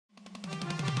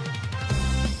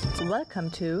Welcome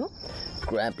to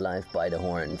Grab Life by the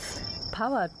Horns.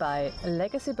 Powered by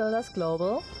Legacy Builders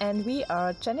Global, and we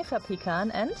are Jennifer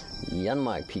Pecan and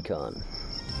Jan-Mark Pecan.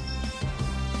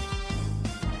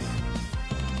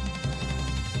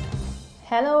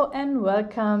 Hello and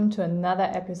welcome to another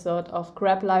episode of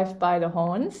Grab Life by the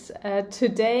Horns.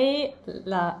 Today,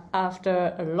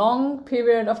 after a long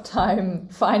period of time,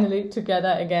 finally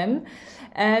together again.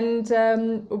 And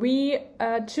we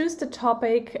choose the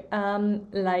topic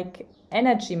like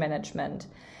energy management,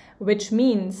 which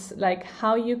means like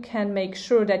how you can make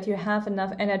sure that you have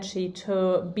enough energy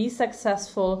to be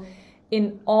successful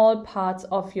in all parts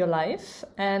of your life,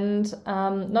 and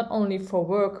not only for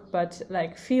work, but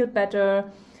like feel better,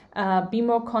 be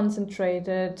more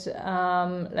concentrated,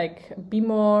 like be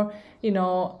more,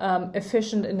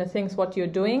 efficient in the things what you're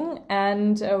doing.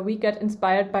 And we get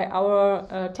inspired by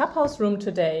our clubhouse room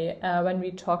today when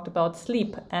we talked about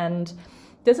sleep, and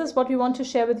this is what we want to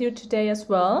share with you today as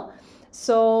well.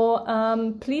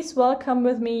 So please welcome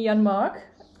with me Jan-Mark.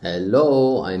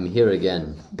 Hello, I'm here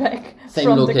again. Back Same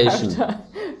from location.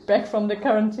 Back from the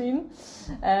quarantine,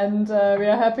 and we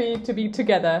are happy to be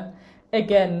together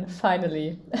again,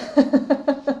 finally.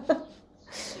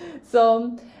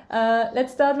 So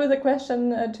let's start with a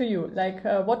question to you. Like,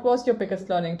 what was your biggest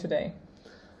learning today?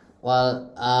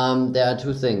 Well, there are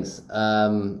two things.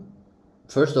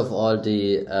 First of all,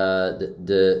 the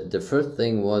first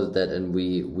thing was that, and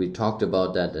we talked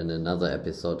about that in another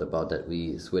episode about that,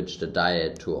 we switched the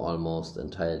diet to almost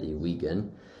entirely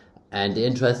vegan. And the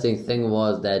interesting thing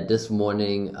was that this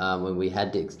morning, when we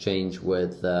had the exchange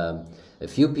with a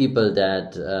few people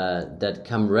that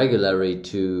come regularly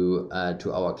to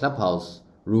our clubhouse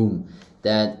room,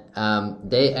 that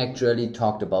they actually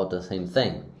talked about the same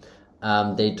thing.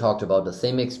 They talked about the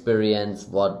same experience,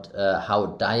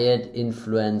 how diet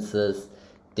influences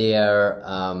their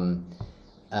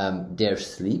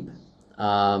sleep,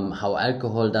 how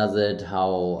alcohol does it,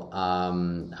 how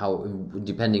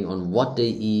depending on what they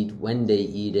eat, when they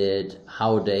eat it,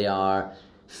 how they are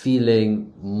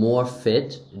feeling more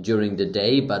fit during the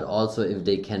day, but also if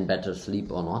they can better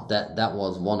sleep or not. That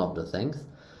was one of the things.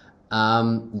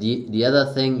 The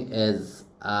other thing is,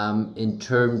 in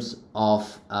terms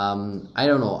of I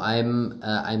don't know,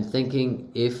 I'm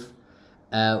thinking if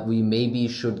we maybe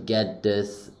should get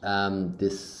this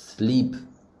sleep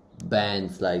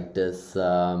bands like this,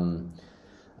 like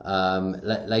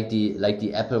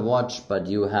the Apple Watch, but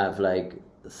you have like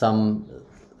some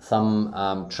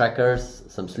trackers,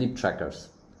 some sleep trackers.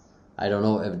 I don't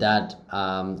know if that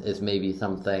is maybe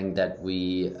something that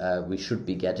we should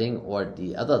be getting. Or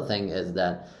the other thing is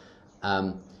that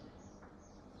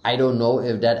I don't know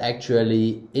if that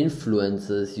actually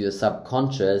influences your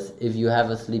subconscious if you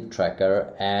have a sleep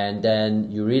tracker and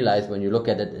then you realize when you look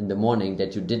at it in the morning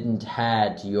that you didn't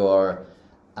had your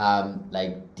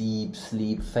like deep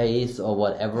sleep phase or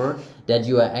whatever, that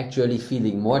you are actually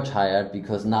feeling more tired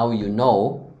because now you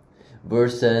know,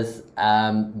 versus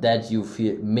that you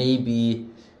feel maybe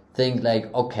think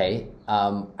like, okay,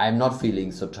 I'm not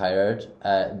feeling so tired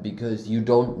because you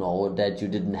don't know that you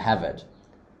didn't have it.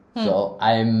 So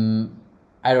I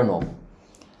don't know.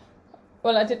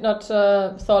 Well, I did not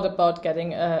thought about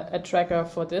getting a tracker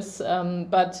for this,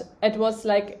 but it was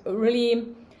like really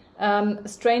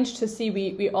strange to see.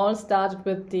 We all started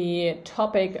with the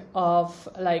topic of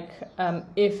like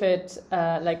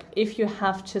if you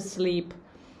have to sleep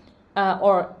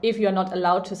or if you're not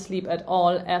allowed to sleep at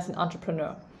all as an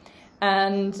entrepreneur.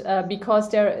 And because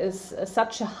there is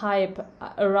such a hype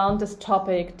around this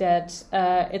topic that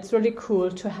it's really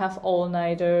cool to have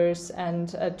all-nighters and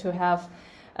to have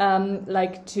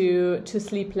to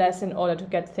sleep less in order to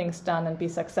get things done and be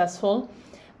successful.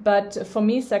 But for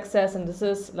me, success, and this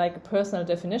is like a personal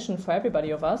definition for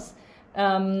everybody of us,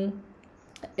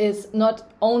 is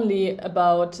not only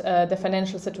about the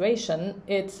financial situation.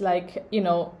 It's like,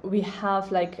 we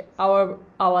have like our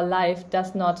life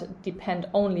does not depend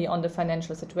only on the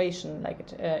financial situation.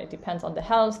 Like it depends on the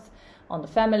health, on the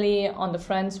family, on the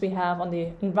friends we have, on the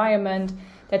environment,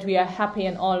 that we are happy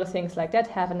and all the things like that,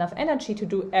 have enough energy to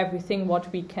do everything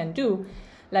what we can do.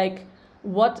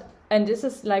 And this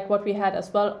is like what we had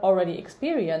as well already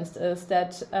experienced, is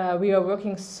that we are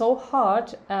working so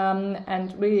hard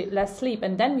and really less sleep.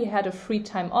 And then we had a free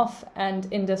time off. And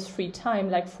in this free time,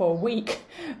 like for a week,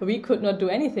 we could not do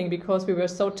anything because we were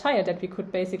so tired that we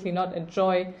could basically not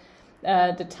enjoy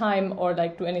the time or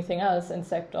like do anything else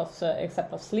except of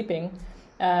sleeping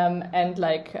and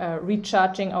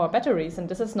recharging our batteries. And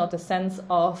this is not a sense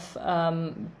of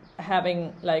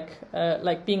having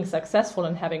like being successful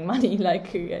and having money,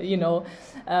 like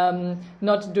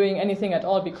not doing anything at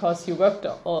all because you worked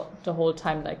the whole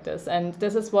time like this. And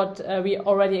this is what we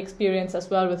already experienced as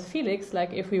well with Felix.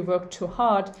 Like if we work too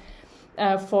hard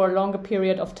for a longer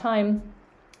period of time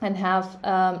and have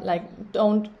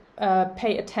don't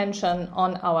pay attention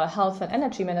on our health and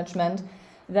energy management,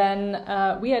 then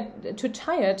we are too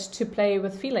tired to play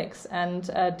with Felix, and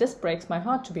this breaks my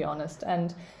heart, to be honest.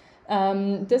 And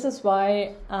this is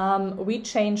why we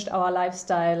changed our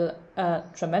lifestyle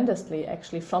tremendously,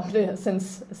 actually, from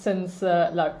since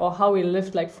or how we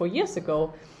lived like 4 years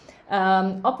ago.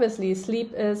 Obviously,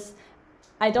 sleep is.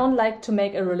 I don't like to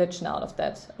make a religion out of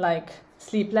that, like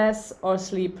sleep less or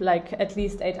sleep like at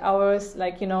least 8 hours.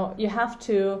 Like, you have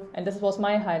to, and this was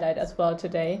my highlight as well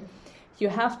today, you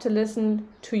have to listen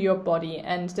to your body.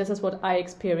 And this is what I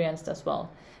experienced as well.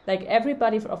 Like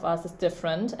everybody of us is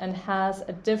different and has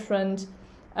a different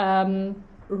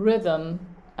rhythm,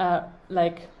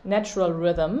 like natural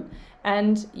rhythm.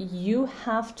 And you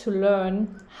have to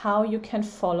learn how you can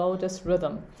follow this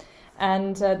rhythm.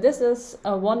 And this is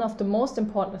one of the most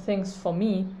important things for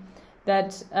me,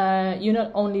 that you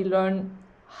not only learn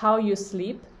how you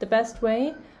sleep the best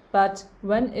way, but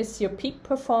when is your peak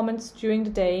performance during the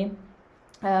day,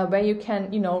 where you can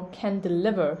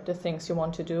deliver the things you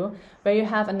want to do, where you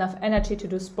have enough energy to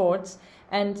do sports,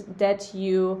 and that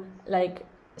you like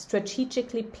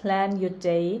strategically plan your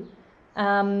day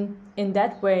in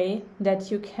that way that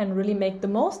you can really make the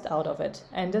most out of it.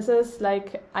 And this is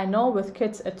like, I know with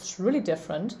kids it's really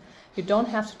different. You don't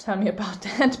have to tell me about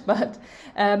that, but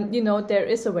there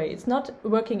is a way. It's not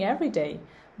working every day.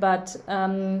 But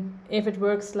if it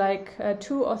works like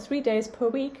 2 or 3 days per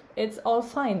week, it's all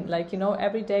fine. Like,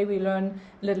 every day we learn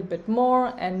a little bit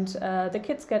more, and the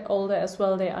kids get older as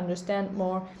well. They understand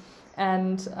more.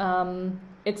 And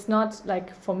it's not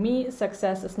like, for me,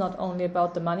 success is not only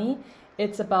about the money.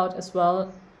 It's about as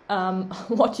well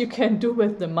what you can do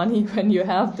with the money when you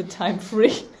have the time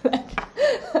free.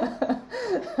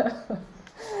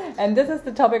 And this is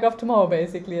the topic of tomorrow,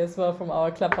 basically, as well, from our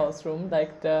clubhouse room,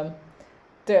 like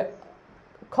the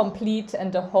complete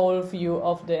and the whole view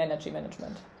of the energy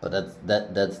management. But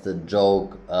that's the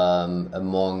joke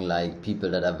among like people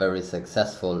that are very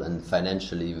successful and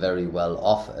financially very well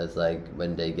off, as like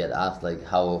when they get asked like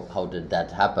how did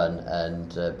that happen,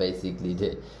 and basically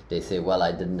they say, well,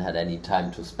 I didn't have any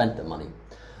time to spend the money.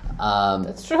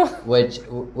 That's true.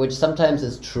 Which sometimes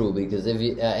is true, because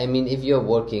if you're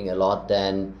working a lot,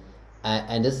 then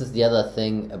and this is the other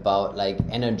thing about like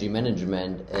energy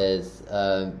management is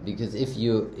because if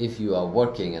you are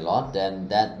working a lot, then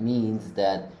that means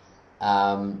that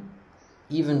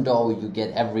even though you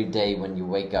get every day when you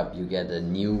wake up, you get a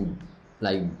new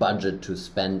like budget to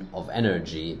spend of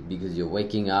energy, because you're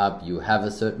waking up, you have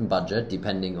a certain budget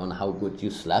depending on how good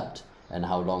you slept and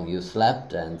how long you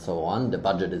slept and so on. The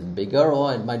budget is bigger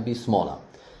or it might be smaller.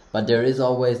 But there is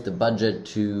always the budget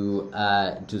to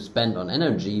spend on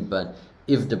energy. But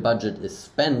if the budget is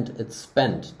spent, it's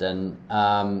spent. Then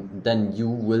you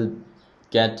will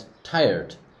get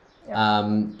tired. Yeah.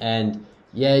 And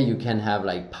yeah, you can have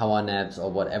like power naps or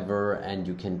whatever, and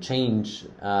you can change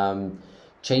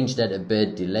that a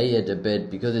bit, delay it a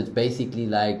bit, because it's basically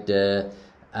like the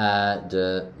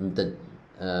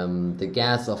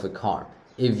gas of a car.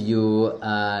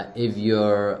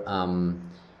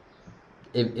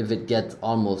 If it gets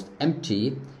almost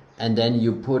empty, and then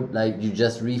you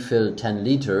just refill 10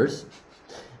 liters,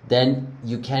 then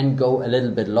you can go a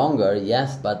little bit longer,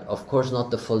 yes, but of course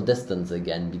not the full distance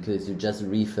again, because you just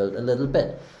refilled a little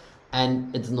bit.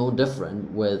 And it's no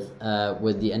different with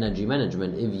the energy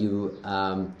management. If you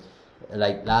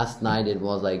like last night, it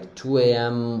was like 2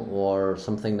 a.m. or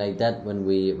something like that when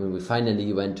we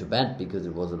finally went to bed, because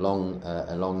it was a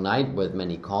long night with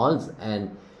many calls,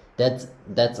 and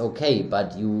that's okay,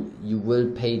 but you will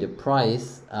pay the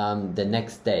price the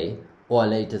next day, or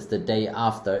latest the day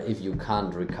after, if you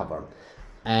can't recover.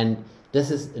 And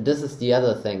this is the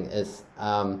other thing is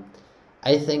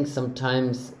I think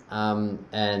sometimes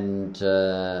and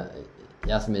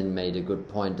Yasmin made a good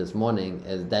point this morning,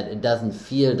 is that it doesn't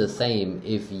feel the same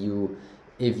if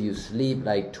you sleep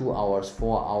like 2 hours,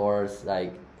 4 hours,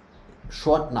 like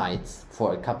short nights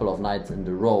for a couple of nights in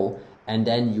a row, and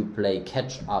then you play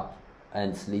catch up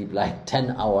and sleep like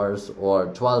 10 hours or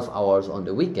 12 hours on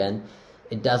the weekend.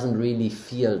 It doesn't really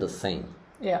feel the same.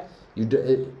 Yeah.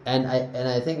 And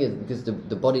I think it's because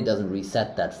the body doesn't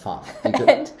reset that fast.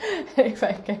 And if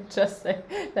I can just say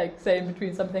in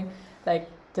between something, like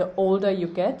the older you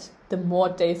get, the more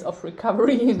days of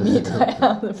recovery you need. I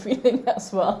have the feeling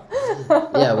as well.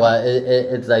 Yeah, well,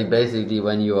 it's like basically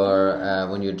when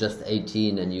you're just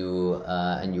 18 and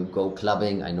you go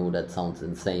clubbing. I know that sounds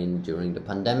insane during the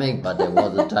pandemic, but there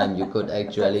was a time you could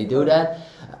actually do that.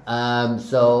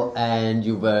 So, and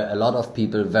you were a lot of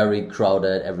people, very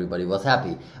crowded, everybody was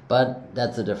happy, but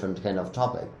that's a different kind of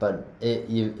topic. But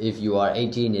if you are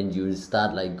 18 and you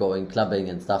start like going clubbing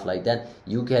and stuff like that,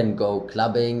 you can go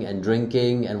clubbing and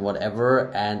drinking and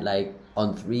whatever, and like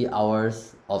on 3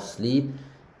 hours of sleep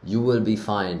you will be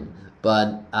fine.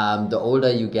 But the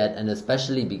older you get, and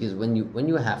especially because when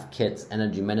you have kids,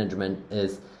 energy management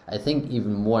is, I think,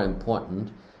 even more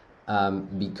important,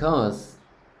 because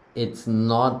it's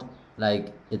not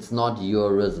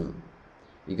your rhythm.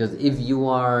 Because if you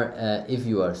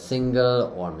are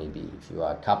single, or maybe if you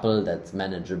are a couple, that's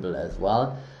manageable as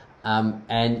well,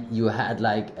 and you had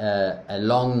like a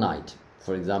long night,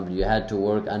 for example, you had to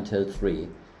work until 3,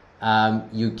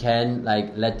 you can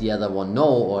like let the other one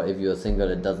know, or if you're single,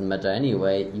 it doesn't matter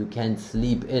anyway, you can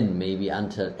sleep in maybe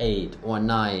until 8 or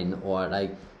 9, or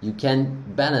like you can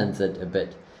balance it a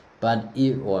bit,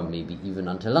 or maybe even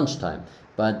until lunchtime.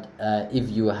 But if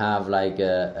you have like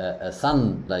a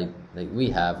son like we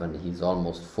have, and he's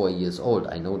almost 4 years old,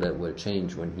 I know that will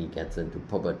change when he gets into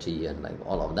puberty and like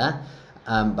all of that,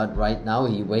 but right now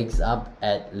he wakes up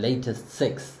at latest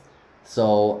 6.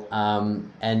 So,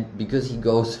 and because he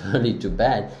goes early to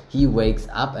bed, he wakes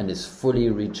up and is fully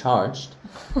recharged.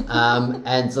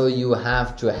 And so you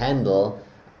have to handle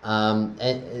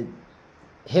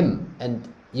him, and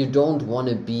you don't want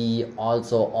to be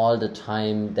also all the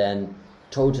time then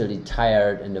totally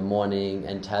tired in the morning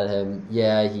and tell him,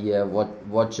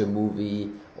 watch a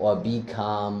movie, or be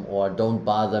calm, or don't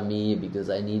bother me because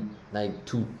I need like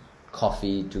 2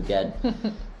 coffee to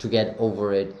get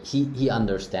over it. He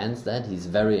understands that. He's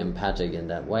very empathic in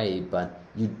that way, but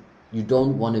you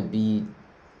don't want to be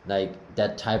like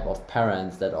that type of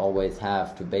parents that always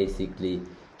have to basically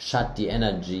shut the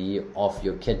energy of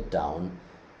your kid down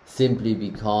simply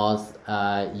because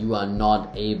you are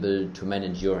not able to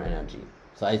manage your energy.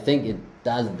 So I think it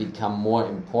does become more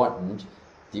important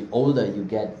the older you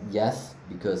get, yes,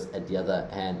 because at the other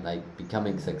hand, like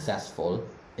becoming successful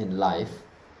in life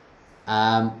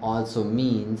also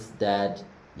means that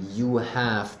you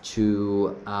have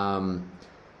to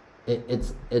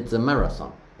it's a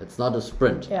marathon, it's not a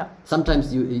sprint. Yeah.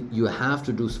 Sometimes you have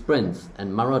to do sprints,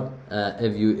 and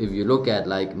if you look at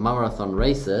like marathon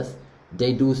races,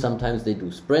 sometimes they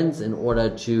do sprints in order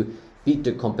to beat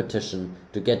the competition,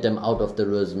 to get them out of the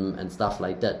rhythm and stuff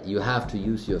like that. You have to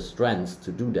use your strengths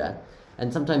to do that.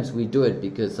 And sometimes we do it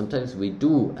because sometimes we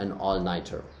do an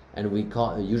all-nighter, and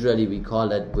usually we call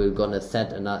that we're gonna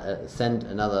send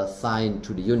another sign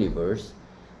to the universe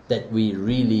that we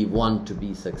really want to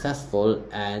be successful,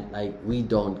 and like we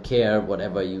don't care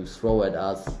whatever you throw at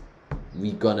us,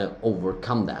 we're gonna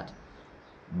overcome that.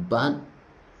 But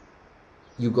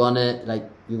you're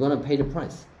gonna pay the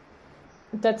price.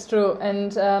 That's true,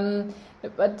 and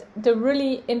but the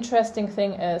really interesting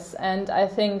thing is, and I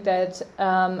think that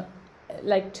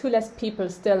like too less people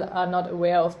still are not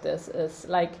aware of this, is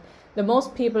like the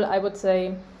most people, I would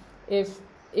say, if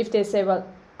they say, well,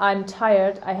 I'm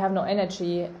tired, I have no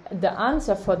energy, the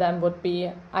answer for them would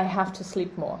be, I have to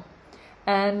sleep more.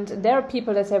 And there are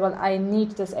people that say, well, I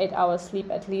need this 8 hours sleep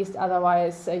at least,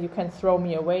 otherwise you can throw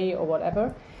me away or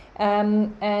whatever.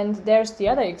 And there's the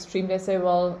other extreme. They say,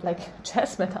 well, like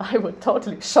Jasmine, I was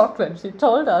totally shocked when she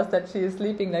told us that she is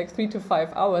sleeping like 3 to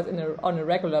 5 hours on a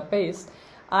regular basis.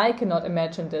 I cannot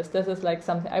imagine this. This is like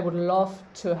something I would love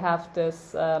to have,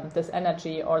 this this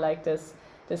energy, or like this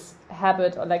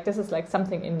habit, or like this is like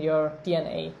something in your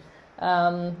DNA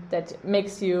that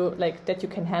makes you like that you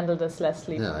can handle this less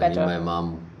sleep better. I mean,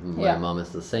 my mom is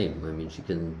the same. I mean, she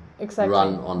can exactly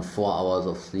run on 4 hours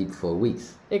of sleep for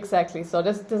weeks. Exactly. So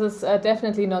this is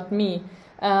definitely not me.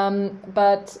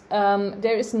 But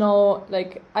there is no,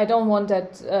 like, I don't want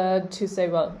that to say,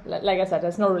 well, like I said,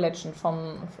 there's no religion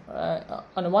from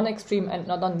on one extreme and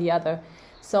not on the other.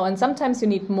 So, and sometimes you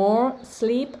need more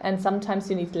sleep and sometimes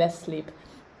you need less sleep.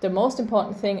 The most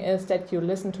important thing is that you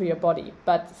listen to your body.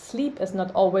 But sleep is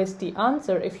not always the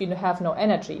answer if you have no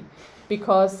energy.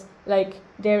 Because, like,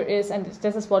 there is, and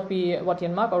this is what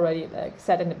Jan Mark already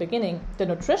said in the beginning, the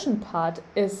nutrition part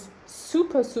is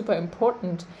super, super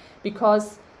important.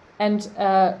 Because, and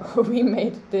we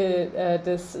made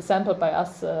this sample by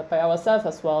ourselves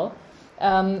as well.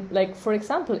 Like, for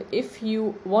example, if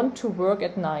you want to work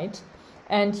at night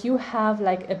and you have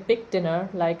like a big dinner,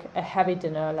 like a heavy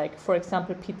dinner, like for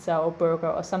example pizza or burger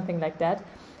or something like that,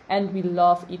 and we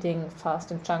love eating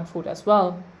fast and junk food as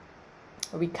well,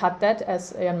 we cut that,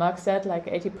 as Jan Mark said, like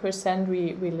 80%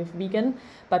 we live vegan,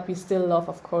 but we still love,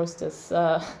 of course, this,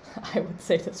 I would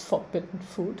say, this forbidden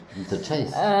food. The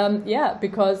taste. Yeah,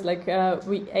 because like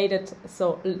we ate it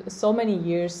so many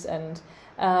years, and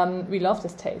we love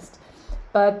this taste.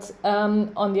 But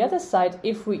on the other side,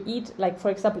 if we eat, like for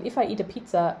example, if I eat a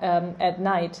pizza at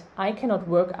night, I cannot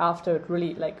work after it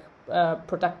really like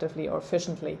productively or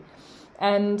efficiently.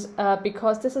 And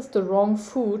because this is the wrong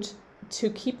food to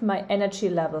keep my energy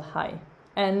level high.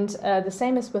 And the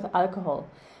same is with alcohol.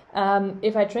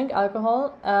 If I drink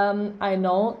alcohol, I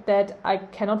know that I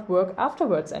cannot work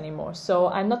afterwards anymore. So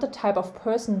I'm not the type of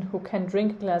person who can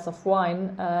drink a glass of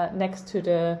wine next to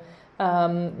the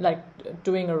like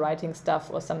doing a writing stuff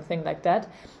or something like that.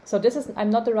 So this is, I'm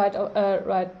not the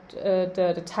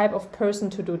the type of person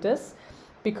to do this,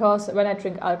 because when I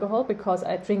drink alcohol, because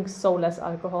I drink so less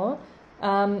alcohol,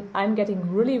 I'm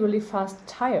getting really fast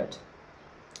tired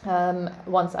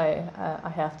once I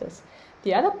have this.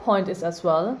 The other point is as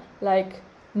well, like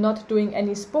not doing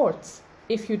any sports.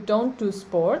 If you don't do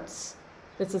sports,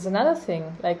 this is another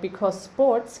thing, like because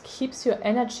sports keeps your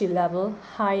energy level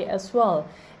high as well.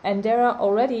 And there are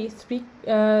already three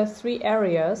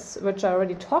areas which I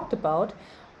already talked about,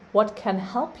 what can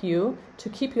help you to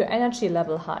keep your energy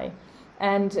level high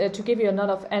and to give you a lot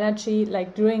of energy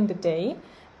like during the day,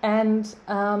 and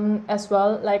as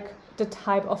well like the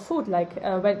type of food.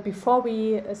 Like before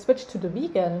we switched to the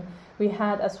vegan, we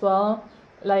had as well,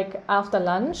 like after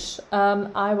lunch,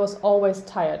 I was always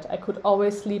tired. I could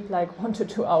always sleep like 1 to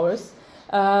 2 hours.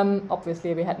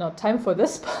 Obviously we had no time for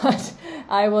this, but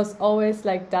I was always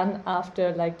like done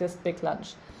after like this big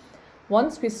lunch.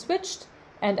 Once we switched,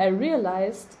 and I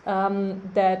realized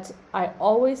that I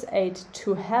always ate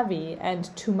too heavy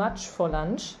and too much for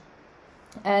lunch,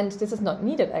 and this is not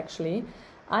needed actually,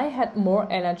 I had more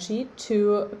energy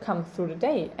to come through the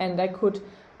day, and I could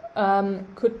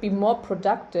be more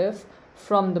productive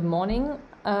from the morning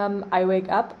I wake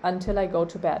up until I go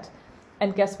to bed.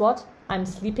 And guess what? I'm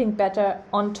sleeping better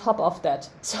on top of that.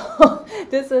 So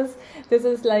this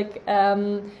is like,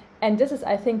 and this is,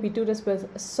 I think we do this with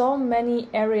so many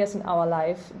areas in our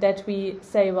life that we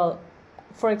say, well,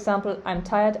 for example, I'm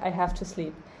tired, I have to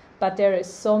sleep. But there is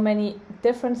so many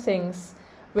different things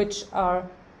which are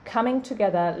coming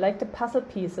together, like the puzzle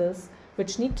pieces,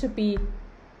 which need to be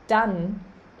done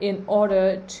in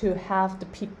order to have the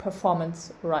peak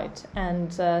performance right. And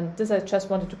this I just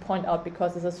wanted to point out,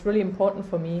 because this is really important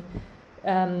for me,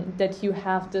 that you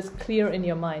have this clear in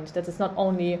your mind, that it's not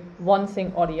only one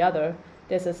thing or the other.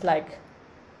 This is like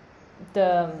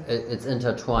it's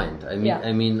intertwined. I mean, yeah.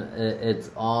 I mean, it's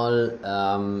all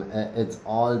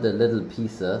the little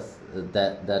pieces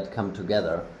that come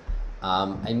together.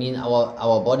 I mean,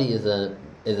 our body is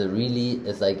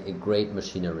like a great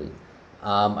machinery.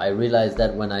 I realized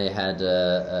that when I had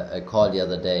a call the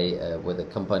other day with a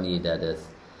company that is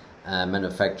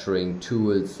manufacturing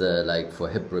tools like for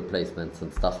hip replacements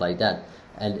and stuff like that.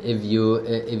 And if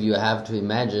you have to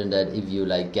imagine that if you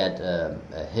like get a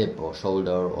hip or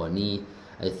shoulder or knee,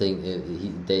 I think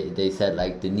they said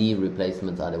like the knee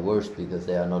replacements are the worst because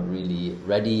they are not really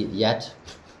ready yet.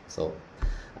 So,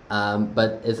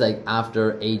 but it's like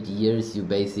after 8 years, you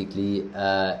basically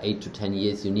 8 to 10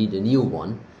 years, you need a new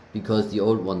one, because the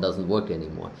old one doesn't work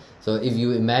anymore. So if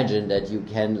you imagine that you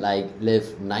can like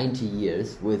live 90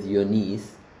 years with your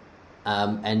knees,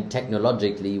 and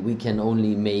technologically we can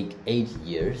only make 8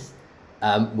 years,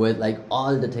 with like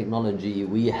all the technology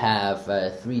we have,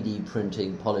 3D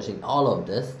printing, polishing, all of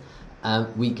this,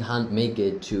 we can't make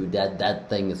it to that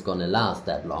thing is gonna last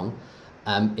that long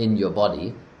in your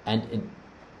body. And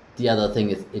the other thing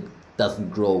is it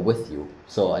doesn't grow with you.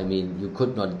 So I mean, you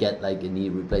could not get like a knee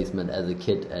replacement as a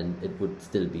kid and it would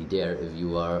still be there if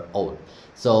you are old.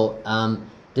 So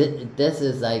this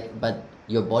is like, but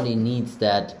your body needs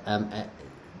that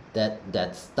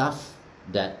that stuff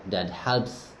that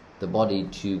helps the body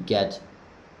to get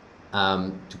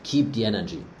to keep the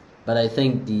energy. But I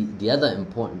think the other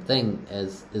important thing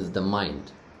is the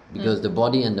mind, because the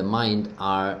body and the mind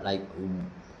are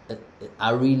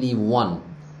really one,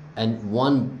 and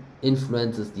one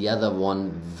influences the other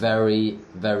one very,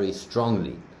 very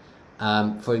strongly.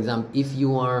 For example, if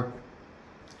you are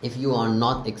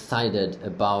not excited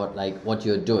about like what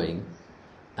you're doing,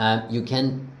 you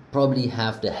can probably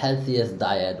have the healthiest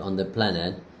diet on the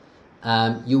planet,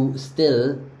 you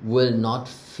still will not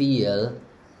feel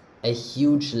a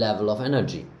huge level of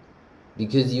energy,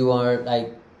 because you are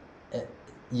like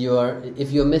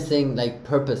if you're missing like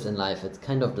purpose in life, it's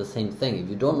kind of the same thing. If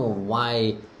you don't know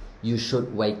why you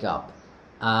should wake up,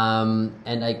 and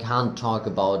I can't talk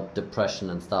about depression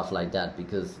and stuff like that,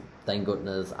 because thank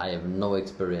goodness I have no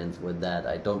experience with that.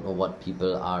 I don't know what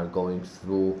people are going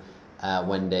through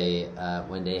when they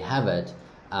have it.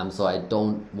 So I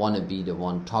don't want to be the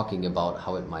one talking about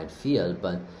how it might feel.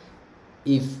 But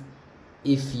if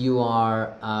you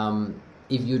are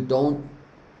if you don't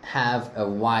have a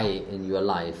why in your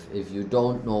life, if you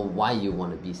don't know why you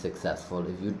want to be successful,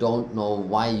 if you don't know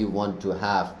why you want to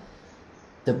have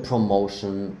the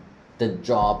promotion, the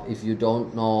job, if you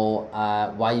don't know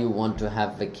why you want to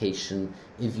have vacation,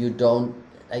 if you don't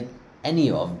like any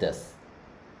of this,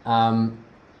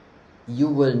 you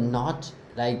will not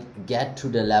like get to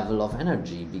the level of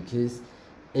energy, because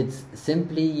it's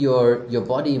simply your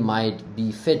body might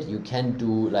be fit. You can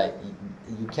do like,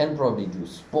 you can probably do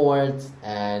sports,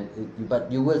 but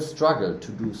you will struggle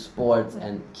to do sports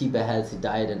and keep a healthy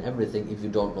diet and everything if you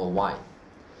don't know why.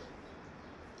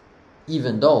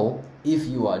 Even though if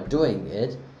you are doing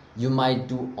it, you might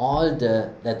do all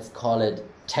the, let's call it,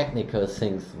 technical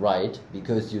things right,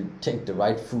 because you take the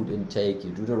right food intake,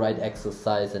 you do the right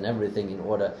exercise and everything in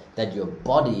order that your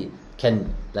body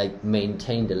can like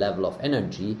maintain the level of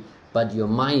energy, but your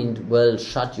mind will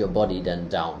shut your body then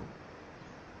down.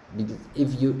 Because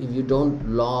if you don't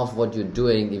love what you're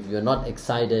doing, if you're not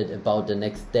excited about the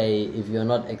next day, if you're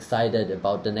not excited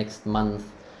about the next month,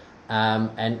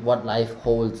 and what life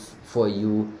holds for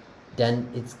you, then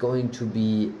it's going to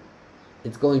be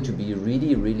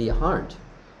really, really hard.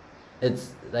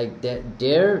 It's like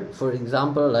there, for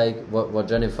example, like what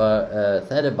Jennifer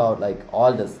said about like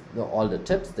all the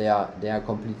tips, they are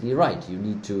completely right. You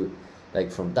need to,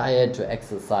 like, from diet to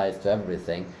exercise to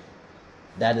everything.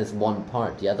 That is one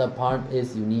part. The other part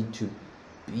is you need to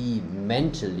be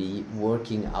mentally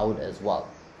working out as well.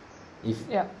 If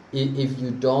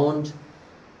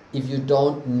you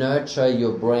don't nurture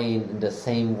your brain in the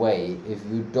same way, if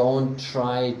you don't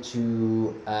try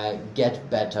to get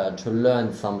better, to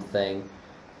learn something,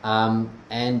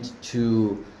 and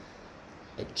to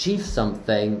achieve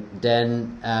something,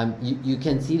 then you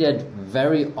can see that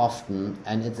very often,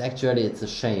 and it's a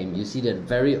shame. You see that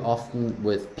very often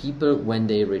with people when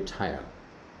they retire.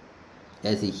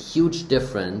 There's a huge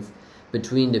difference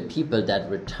between the people that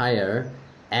retire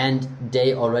and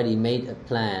they already made a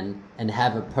plan and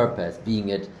have a purpose, being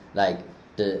it like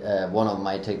the one of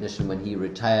my technicians, when he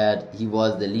retired, he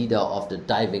was the leader of the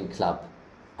diving club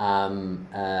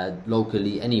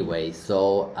locally anyway.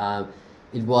 So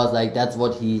it was like, that's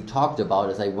what he talked about.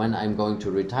 It's like, when I'm going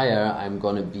to retire, I'm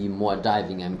going to be more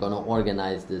diving. I'm going to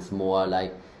organize this more.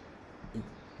 Like,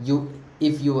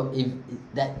 if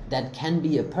that can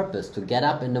be a purpose, to get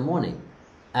up in the morning.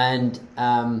 And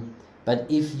but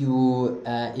if you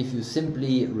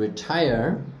simply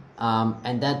retire,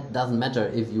 and that doesn't matter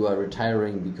if you are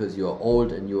retiring because you're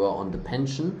old and you are on the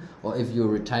pension, or if you're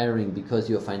retiring because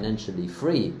you're financially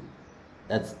free,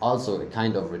 that's also a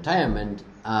kind of retirement.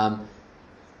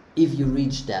 If you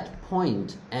reach that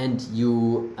point and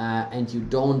you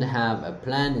don't have a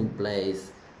plan in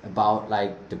place about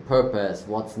like the purpose,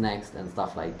 what's next and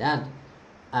stuff like that,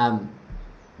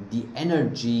 the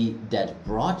energy that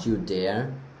brought you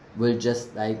there will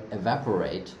just like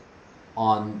evaporate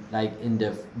on like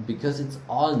because it's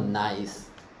all nice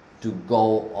to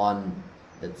go on,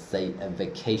 let's say, a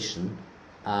vacation,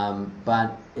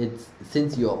 but it's,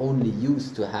 since you're only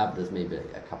used to have this maybe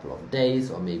like a couple of days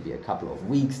or maybe a couple of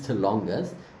weeks to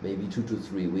longest, maybe 2 to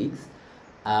 3 weeks,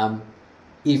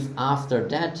 if after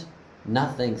that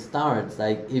nothing starts,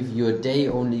 like if your day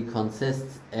only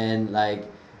consists in like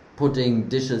putting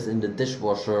dishes in the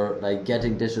dishwasher, like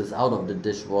getting dishes out of the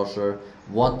dishwasher,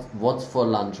 what's for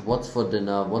lunch, what's for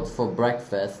dinner, what's for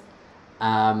breakfast,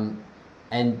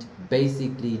 and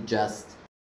basically just,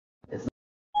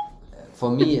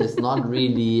 for me, it's not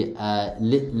really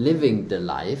living the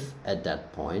life at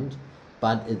that point,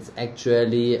 but it's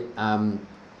actually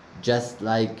just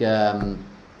like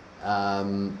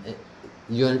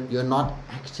you're not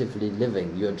actively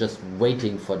living. You're just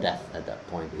waiting for death at that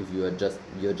point. If you're just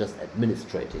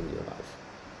administrating your life.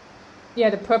 Yeah,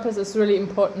 the purpose is really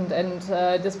important, and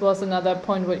this was another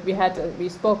point we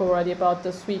spoke already about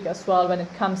this week as well, when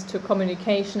it comes to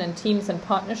communication and teams and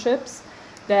partnerships.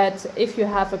 That if you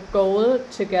have a goal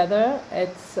together,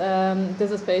 it's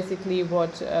this is basically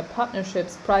what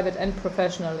partnerships, private and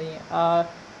professionally, are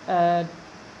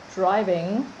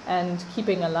driving and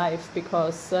keeping alive.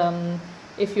 Because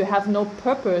if you have no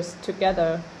purpose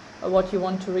together, what you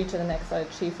want to reach in the next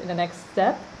achieve in the next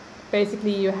step,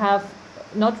 basically you have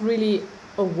not really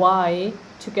a why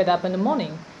to get up in the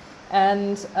morning.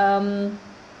 And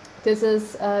this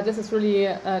is really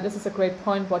this is a great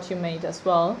point what you made as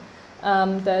well.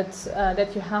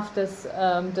 that you have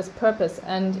this purpose.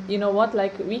 And you know what,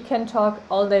 like we can talk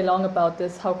all day long about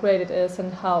this, how great it is,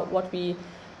 and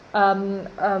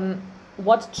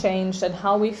what changed and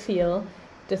how we feel.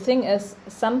 The thing is,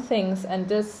 some things, and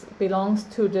this belongs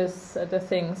to the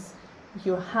things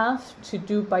you have to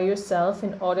do by yourself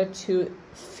in order to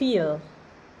feel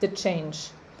the change.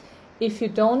 If you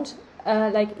don't,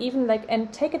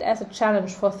 and take it as a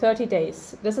challenge for 30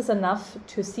 days. This is enough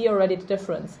to see already the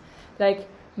difference. Like,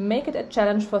 make it a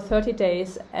challenge for 30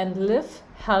 days and live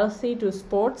healthy, do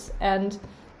sports, and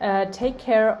take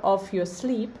care of your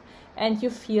sleep, and you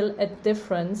feel a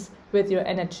difference with your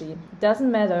energy.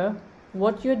 Doesn't matter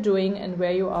what you're doing and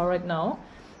where you are right now.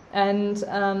 And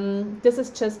this is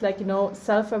just like,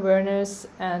 self-awareness,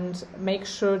 and make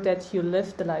sure that you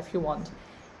live the life you want.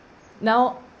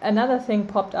 Now, another thing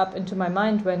popped up into my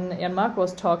mind when Jan-Mark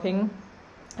was talking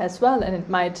as well, and the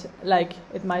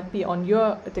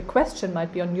question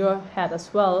might be on your head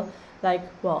as well. Like,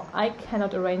 well, I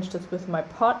cannot arrange this with my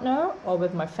partner or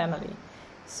with my family.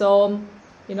 So,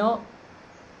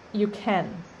 you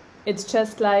can. It's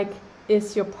just like,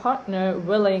 is your partner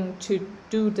willing to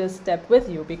do this step with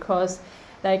you? Because,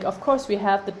 like, of course we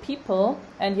have the people,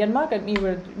 and Jan-Mark and me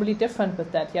were really different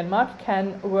with that. Jan-Mark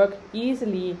can work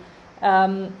easily,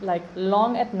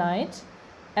 long at night,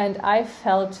 and I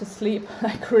fell to sleep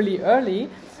like really early,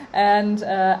 and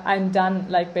I'm done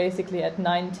like basically at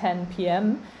 9-10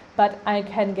 p.m. But I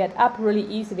can get up really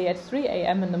easily at 3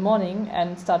 a.m. in the morning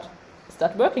and start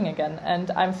working again,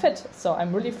 and I'm fit, so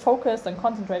I'm really focused and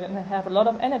concentrated, and I have a lot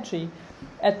of energy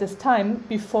at this time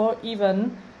before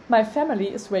even my family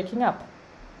is waking up.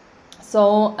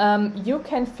 So you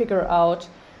can figure out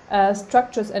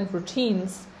structures and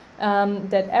routines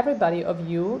that everybody of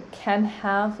you can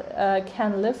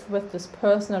live with this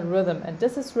personal rhythm, and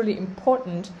this is really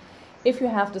important. If you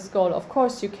have this goal, of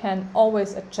course you can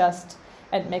always adjust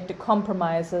and make the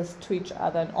compromises to each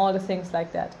other and all the things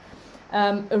like that.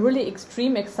 A really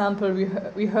extreme example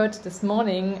we heard this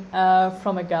morning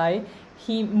from a guy.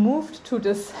 He moved to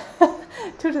this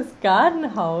to this garden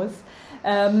house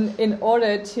in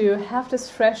order to have this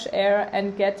fresh air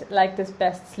and get like this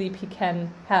best sleep he can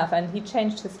have, and he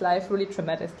changed his life really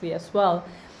dramatically as well.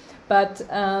 But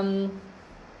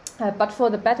for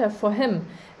the better for him.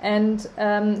 And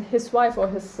his wife or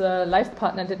his life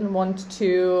partner didn't want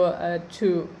to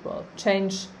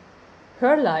change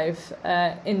her life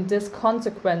in these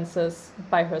consequences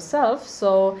by herself,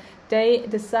 so they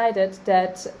decided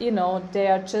that they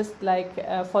are just like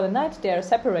for the night they are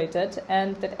separated,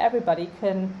 and that everybody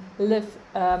can live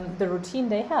the routine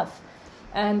they have.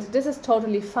 And this is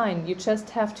totally fine. You just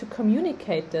have to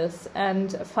communicate this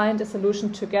and find a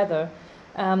solution together,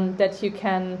 that you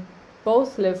can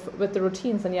both live with the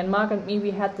routines. And Jan-Mark and me,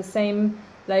 we had the same,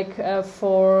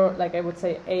 for I would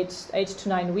say 8 to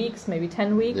 9 weeks, maybe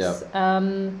 10 weeks.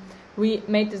 Yeah. We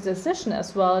made the decision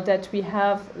as well that we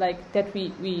have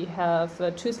we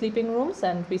have 2 sleeping rooms,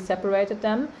 and we separated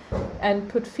them and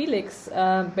put Felix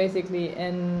basically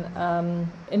in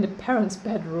the parents'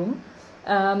 bedroom,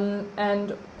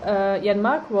 and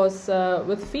Jan-Mark was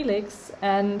with Felix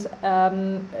and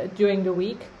during the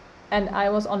week, and I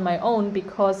was on my own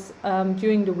because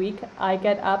during the week I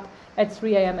get up at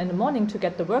 3 a.m. in the morning to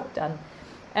get the work done.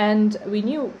 And we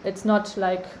knew it's not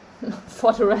like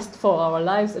for the rest for our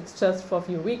lives, it's just for a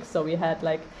few weeks. So we had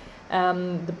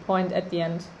the point at the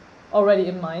end already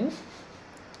in mind.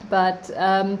 But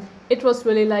it was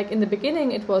really in the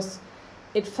beginning,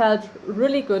 it felt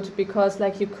really good because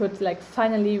you could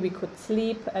finally we could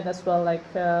sleep, and as well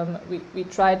we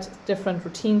tried different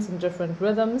routines and different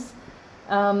rhythms.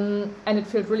 And it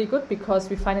felt really good because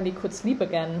we finally could sleep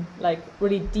again,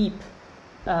 really deep.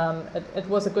 It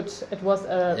was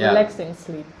a relaxing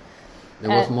sleep. There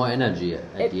was more energy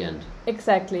at the end.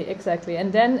 Exactly.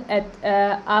 And then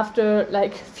after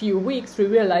few weeks, we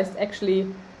realized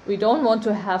actually we don't want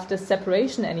to have this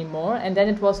separation anymore. And then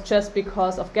it was just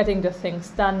because of getting the things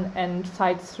done and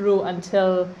fight through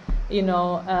until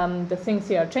the things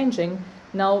here are changing.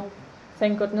 Now,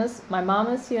 thank goodness, my mom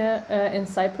is here in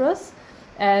Cyprus.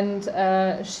 And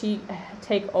she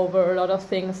take over a lot of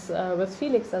things with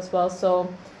Felix as well. So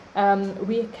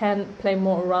we can play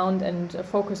more around and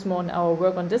focus more on our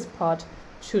work on this part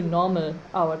to normal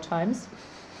our times,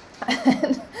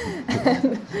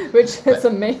 which is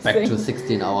amazing. Back to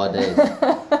 16-hour days.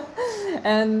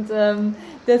 And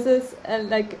this is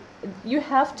you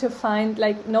have to find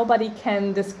nobody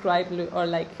can describe or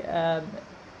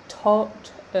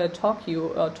talk you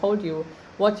or told you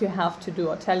what you have to do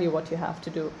or tell you what you have to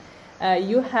do.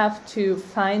 You have to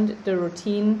find the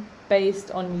routine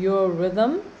based on your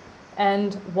rhythm,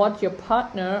 and what your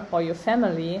partner or your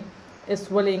family is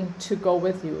willing to go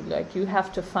with you. Like, you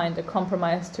have to find a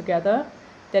compromise together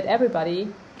that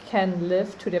everybody can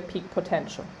live to their peak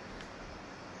potential.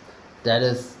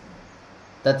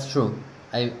 That's true.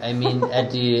 I mean,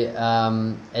 at the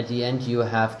end you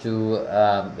have to.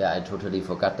 I totally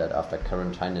forgot that after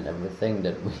quarantine and everything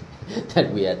that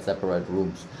we had separate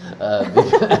rooms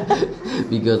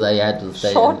because I had to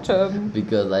stay short term.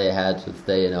 Because I had to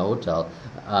stay in a hotel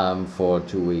for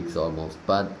 2 weeks almost.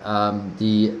 But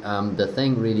the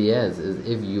thing really is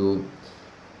if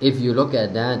you look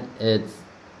at that,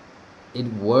 it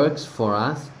works for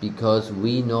us because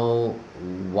we know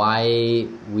why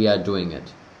we are doing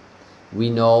it. We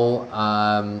know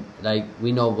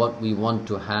we know what we want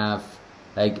to have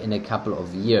like in a couple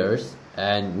of years,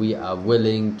 and we are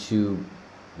willing to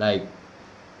like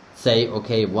say,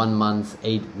 okay, 1 month,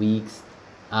 8 weeks,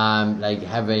 like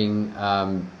having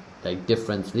like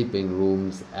different sleeping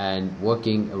rooms and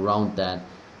working around that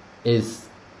is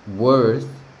worth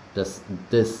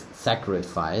this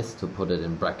sacrifice, to put it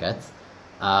in brackets,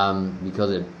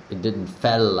 because it didn't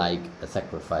feel like a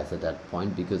sacrifice at that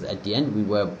point, because at the end we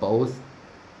were both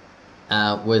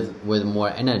with more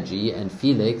energy, and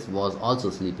Felix was also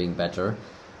sleeping better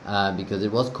because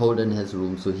it was cold in his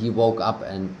room, so he woke up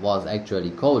and was actually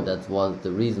cold. That was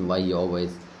the reason why he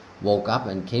always woke up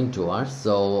and came to us.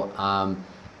 So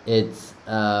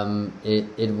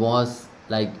it was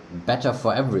like better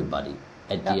for everybody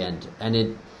at the end,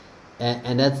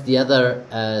 and that's the other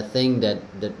thing that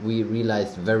we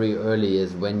realized very early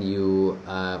is when you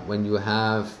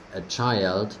have a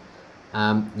child,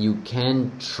 you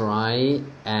can try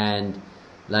and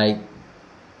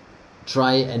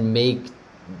make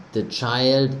the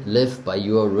child live by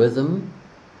your rhythm,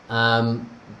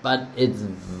 but it's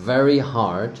very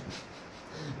hard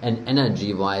and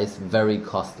energy wise very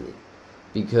costly,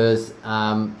 because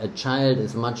a child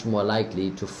is much more likely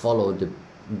to follow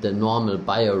the normal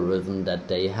biorhythm that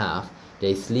they have.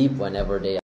 They sleep whenever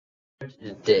they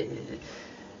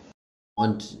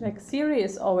want. Like, Siri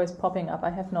is always popping up. I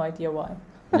have no idea why.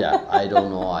 Yeah, I don't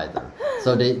know either.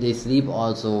 So they sleep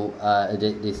also.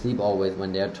 They sleep always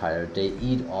when they're tired. They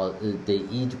eat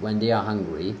when they are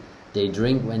hungry. They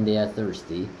drink when they are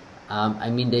thirsty. I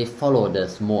mean, they follow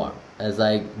this more, as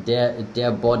like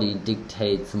their body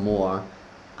dictates more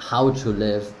how to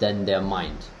live than their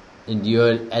mind,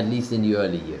 at least in the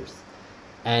early years.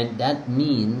 And that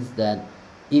means that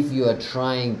if you are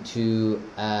trying to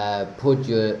put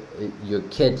your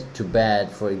kid to bed,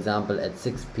 for example, at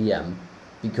 6 p.m.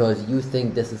 because you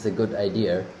think this is a good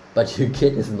idea, but your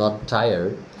kid is not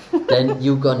tired, then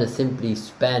you're gonna simply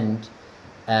spend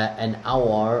an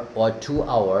hour or 2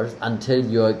 hours until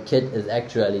your kid is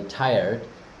actually tired,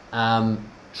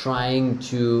 trying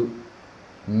to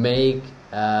make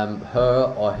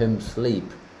her or him sleep,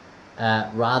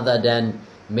 rather than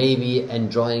maybe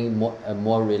enjoying a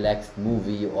more relaxed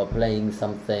movie or playing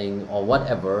something or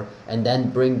whatever, and then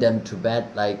bring them to bed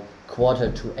like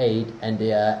 7:45 and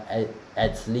they are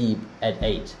at sleep at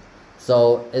 8.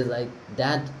 So it's like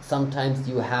that. Sometimes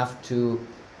you have to,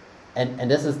 and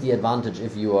this is the advantage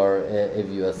if you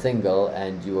are single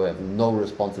and you have no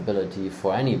responsibility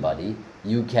for anybody.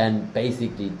 You can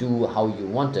basically do how you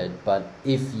want it. But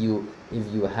if you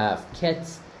have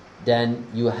kids, then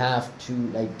you have to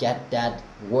like get that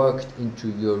worked into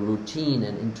your routine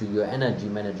and into your energy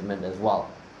management as well.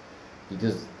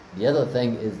 Because the other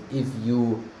thing is,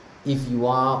 if you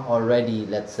are already,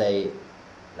 let's say,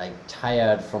 like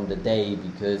tired from the day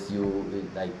because you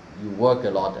work a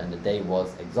lot and the day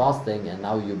was exhausting, and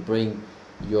now you bring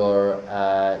your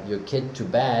kid to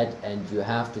bed and you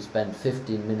have to spend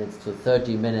 15 minutes to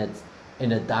 30 minutes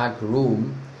in a dark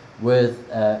room with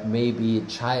maybe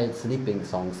child sleeping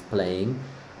songs playing,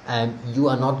 and you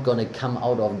are not gonna come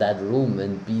out of that room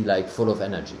and be like full of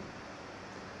energy.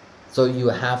 So you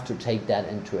have to take that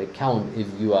into account if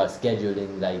you are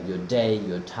scheduling like your day,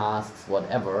 your tasks,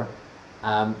 whatever,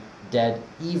 that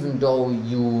even though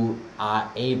you are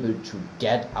able to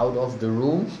get out of the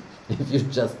room, if you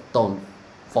just don't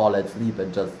fall asleep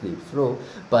and just sleep through,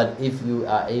 but if you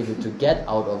are able to get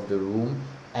out of the room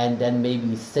and then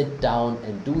maybe sit down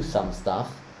and do some stuff,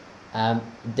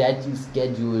 that you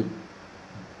schedule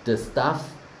the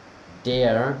stuff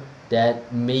there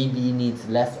that maybe needs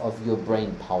less of your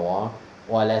brain power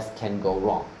or less can go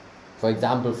wrong. For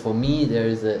example, for me, there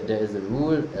is a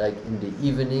rule, like in the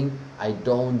evening, I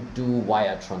don't do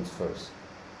wire transfers,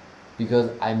 because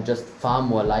I'm just far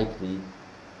more likely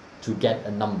to get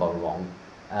a number wrong.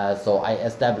 So I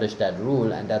established that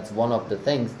rule, and that's one of the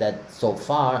things that so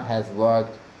far has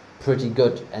worked pretty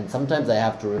good. And sometimes I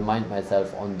have to remind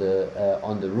myself on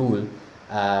the rule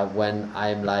when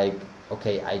I'm like,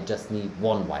 okay, I just need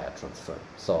one wire transfer.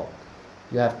 So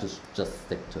you have to just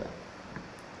stick to it.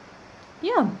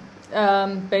 Yeah,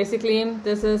 basically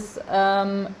this is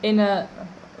I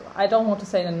don't want to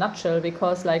say in a nutshell,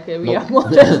 because like we are more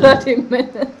than 30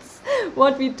 minutes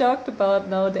what we talked about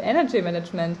now, the energy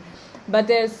management, but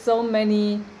there's so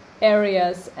many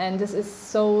areas, and this is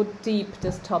so deep,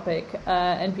 this topic,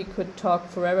 and we could talk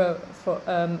forever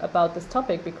about this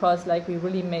topic, because like we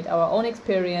really made our own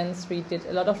experience, we did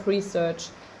a lot of research,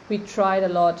 we tried a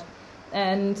lot,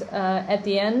 and at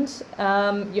the end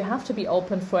you have to be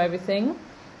open for everything.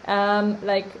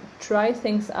 Like try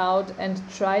things out and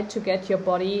try to get your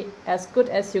body as good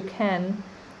as you can,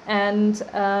 and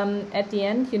at the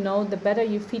end, you know, the better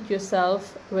you feed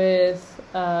yourself with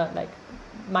like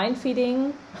mind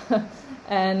feeding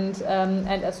and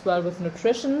as well with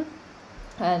nutrition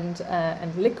and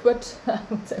liquid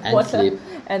and water sleep.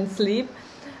 and sleep,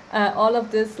 all of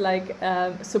this like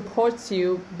supports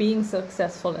you being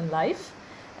successful in life.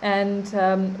 And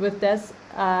with this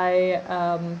I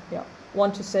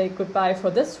want to say goodbye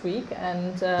for this week,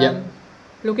 and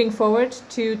looking forward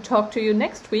to talk to you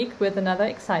next week with another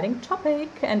exciting topic.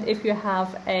 And if you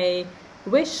have a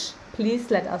wish, please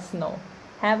let us know.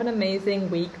 Have an amazing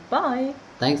week. Bye.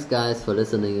 Thanks guys for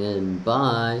listening in.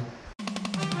 Bye.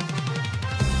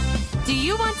 Do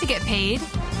you want to get paid?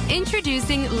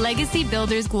 Introducing Legacy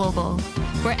Builders Global,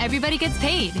 where everybody gets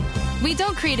paid. We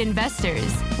don't create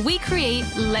investors, we create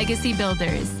legacy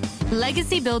builders.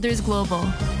 Legacy Builders Global.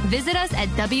 Visit us at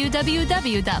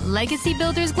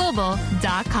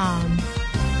www.legacybuildersglobal.com.